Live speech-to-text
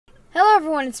Hello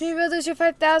everyone, it's me, Builder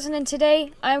 5000, and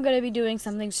today I'm going to be doing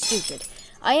something stupid.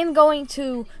 I am going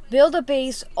to build a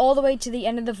base all the way to the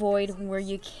end of the void where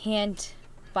you can't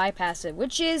bypass it,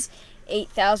 which is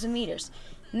 8,000 meters.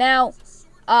 Now,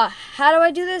 how do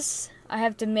I do this? I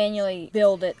have to manually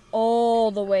build it all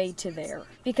the way to there,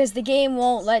 because the game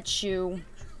won't let you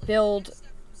build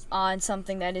on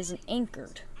something that isn't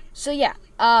anchored. So yeah,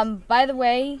 by the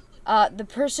way, the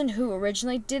person who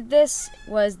originally did this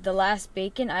was The Last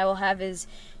Bacon. I will have his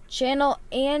channel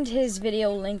and his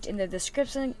video linked in the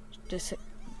description.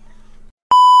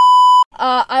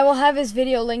 I will have his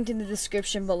video linked in the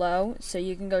description below, so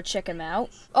you can go check him out.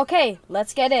 Okay,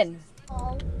 let's get in.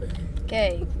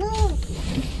 Okay. I'm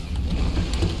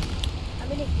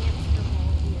in a hamster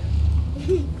ball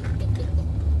here.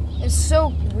 It's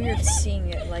so weird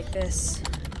seeing it like this.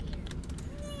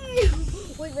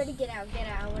 Wait, ready? Get out, get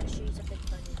out. I want to show you something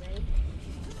funny.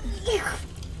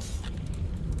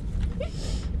 Ready?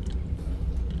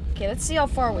 Okay, let's see how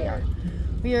far we are.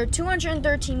 We are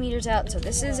 213 meters out, so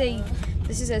this is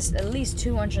at least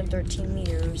 213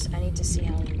 meters. I need to see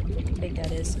how big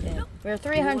that is. Yeah. We're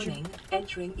 300. Warning,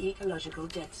 entering ecological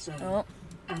death zone. Oh.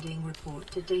 Adding report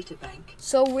to databank.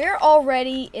 So we're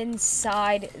already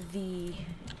inside the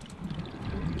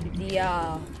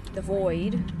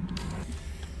void.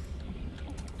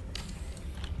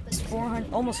 It's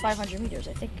 400, almost 500 meters,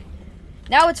 I think.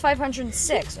 Now it's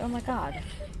 506. Oh my god.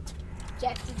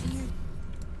 Jack, did you?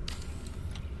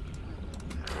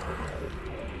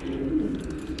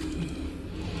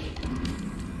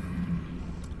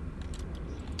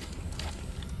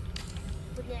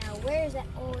 But now, where is that?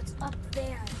 Oh, it's up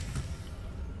there.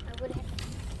 I would have.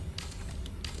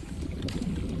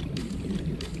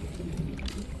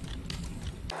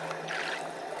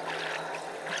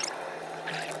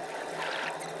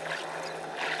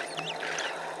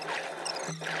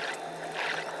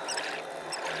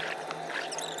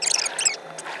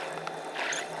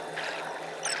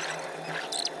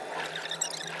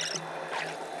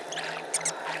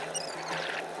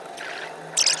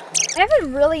 I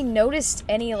haven't really noticed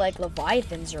any like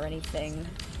leviathans or anything.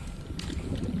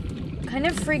 Kind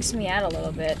of freaks me out a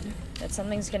little bit that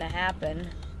something's gonna happen.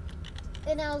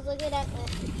 And I was looking at that.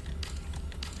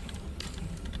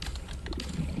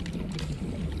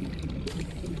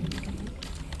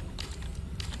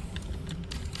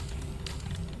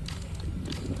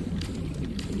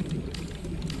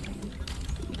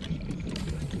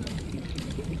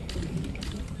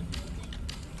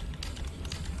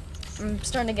 I'm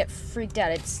starting to get freaked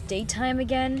out. It's daytime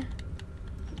again,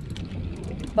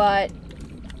 but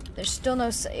there's still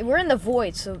no. We're in the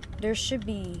void, so there should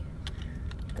be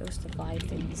ghost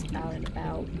leviathans out and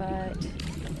about, but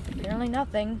apparently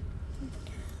nothing.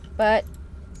 But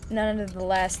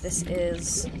nonetheless, this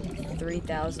is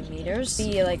 3,000 meters.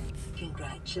 Be like.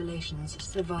 Congratulations,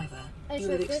 survivor. You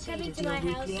have exceeded your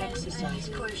weekly exercise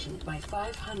quotient by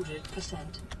 500%.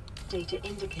 Data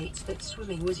indicates that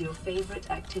swimming was your favorite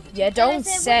activity. Yeah, don't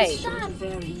say.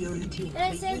 Vary your routine And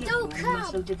I for said, "Don't uniform come."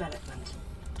 muscle development.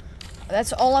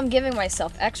 That's all I'm giving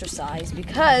myself, exercise,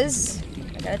 because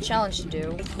I got a challenge to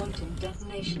do. A quantum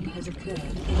detonation has occurred.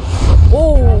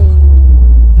 Oh!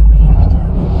 The reactor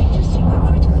will reach a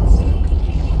supercritical state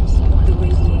convenience. The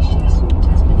radiation assault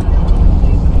has been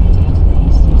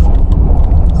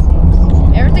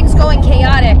undertaken. Everything's going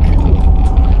chaotic.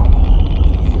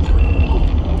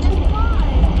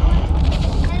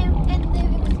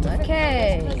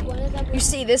 Okay. You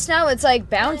see this now? It's like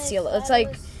bouncy.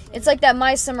 It's like that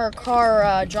My Summer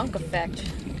Car drunk effect.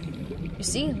 You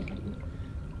see?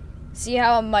 See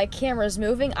how my camera's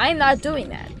moving? I'm not doing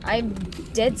that. I'm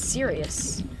dead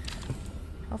serious.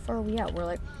 How far are we out? We're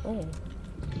like, oh.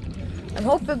 I'm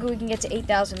hoping we can get to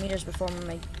 8,000 meters before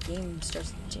my game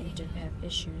starts to have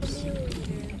issues.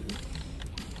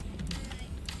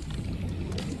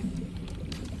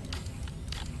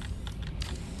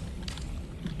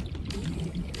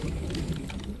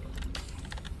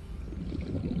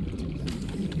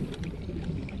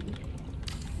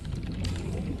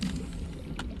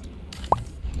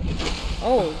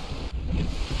 Oh.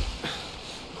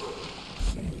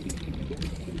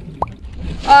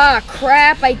 Ah,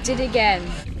 crap, I did it again.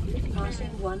 Passing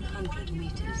 100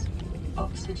 meters.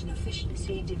 Oxygen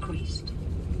efficiency decreased.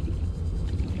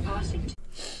 Passing.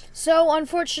 So,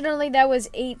 unfortunately, that was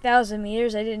 8,000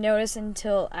 meters. I didn't notice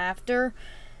until after.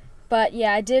 But,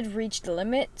 yeah, I did reach the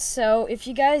limit. So, if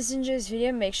you guys enjoyed this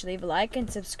video, make sure to leave a like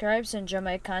and subscribe to enjoy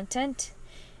my content.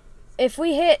 If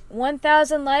we hit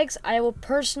 1,000 likes, I will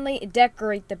personally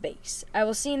decorate the base. I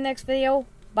will see you in the next video.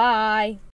 Bye.